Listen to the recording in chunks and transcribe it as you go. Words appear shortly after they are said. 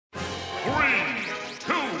3,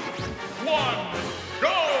 2, 1,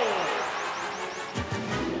 go!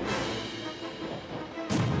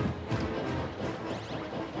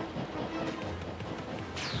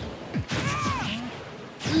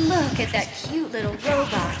 Look at that cute little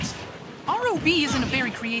robot. R.O.B. isn't a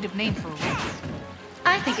very creative name for a robot.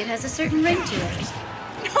 I think it has a certain ring to it.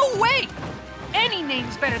 No way! Any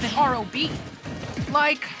name's better than R.O.B.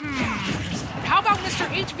 Like, how about Mr.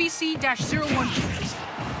 HVC-012?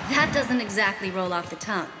 That doesn't exactly roll off the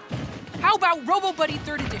tongue. How about Robo-Buddy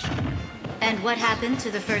 3rd edition? And what happened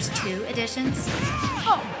to the first 2 editions?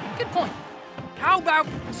 Oh, good point. How about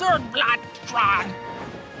Zerdblattron?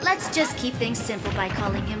 Let's just keep things simple by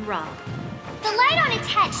calling him Rob. The light on its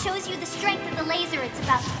head shows you the strength of the laser it's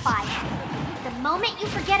about to fire. The moment you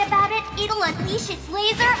forget about it, it'll unleash its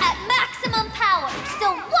laser at maximum power,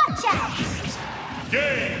 so watch out!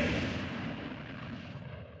 Game!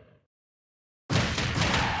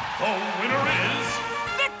 The winner